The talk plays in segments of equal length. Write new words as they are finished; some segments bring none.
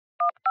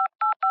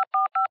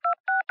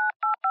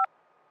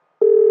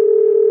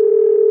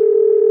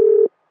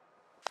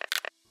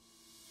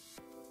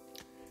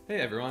Hey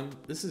everyone,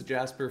 this is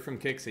Jasper from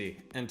Kixie,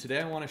 and today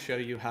I want to show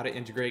you how to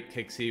integrate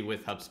Kixie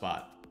with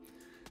HubSpot.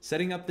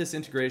 Setting up this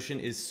integration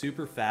is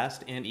super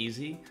fast and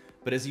easy,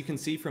 but as you can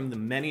see from the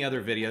many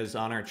other videos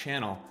on our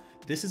channel,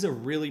 this is a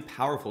really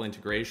powerful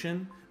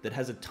integration that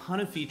has a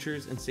ton of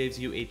features and saves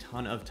you a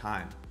ton of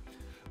time.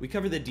 We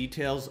cover the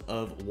details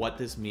of what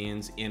this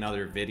means in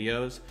other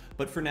videos,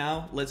 but for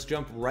now, let's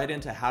jump right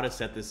into how to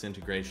set this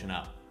integration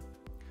up.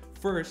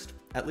 First,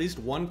 at least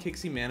one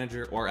Kixie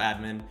manager or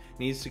admin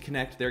needs to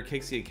connect their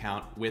Kixie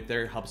account with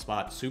their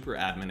HubSpot super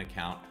admin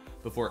account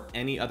before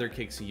any other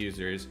Kixie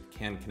users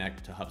can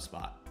connect to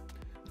HubSpot.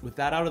 With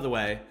that out of the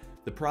way,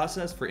 the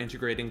process for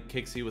integrating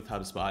Kixie with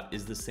HubSpot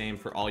is the same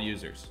for all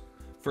users.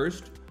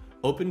 First,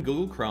 open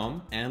Google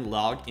Chrome and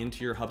log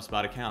into your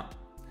HubSpot account.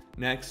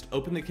 Next,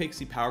 open the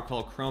Kixie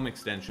PowerCall Chrome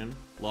extension,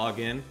 log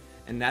in,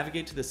 and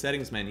navigate to the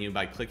settings menu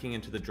by clicking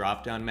into the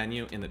drop-down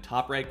menu in the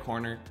top right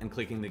corner and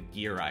clicking the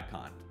gear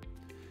icon.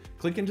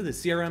 Click into the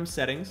CRM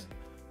settings,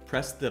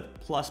 press the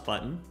plus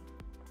button,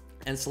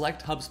 and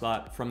select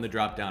HubSpot from the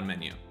drop-down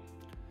menu.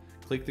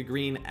 Click the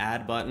green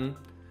Add button,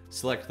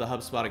 select the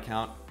HubSpot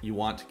account you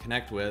want to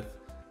connect with,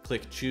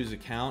 click Choose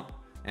Account,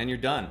 and you're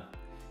done.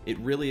 It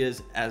really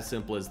is as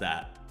simple as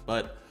that.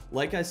 But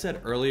like I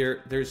said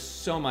earlier, there's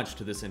so much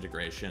to this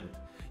integration.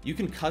 You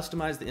can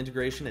customize the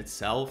integration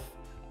itself.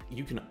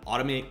 You can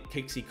automate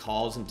Kixie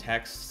calls and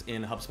texts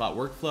in HubSpot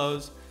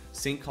workflows,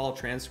 sync call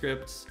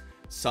transcripts,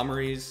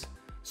 summaries,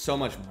 so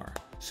much more.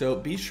 So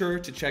be sure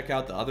to check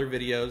out the other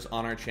videos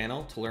on our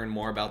channel to learn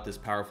more about this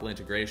powerful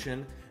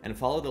integration, and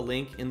follow the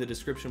link in the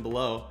description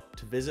below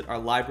to visit our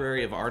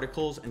library of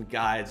articles and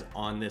guides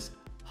on this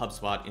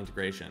HubSpot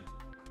integration.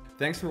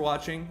 Thanks for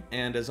watching,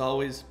 and as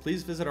always,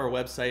 please visit our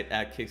website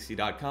at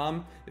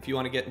Kixie.com if you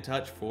want to get in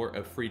touch for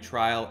a free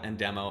trial and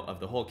demo of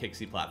the whole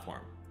Kixie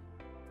platform.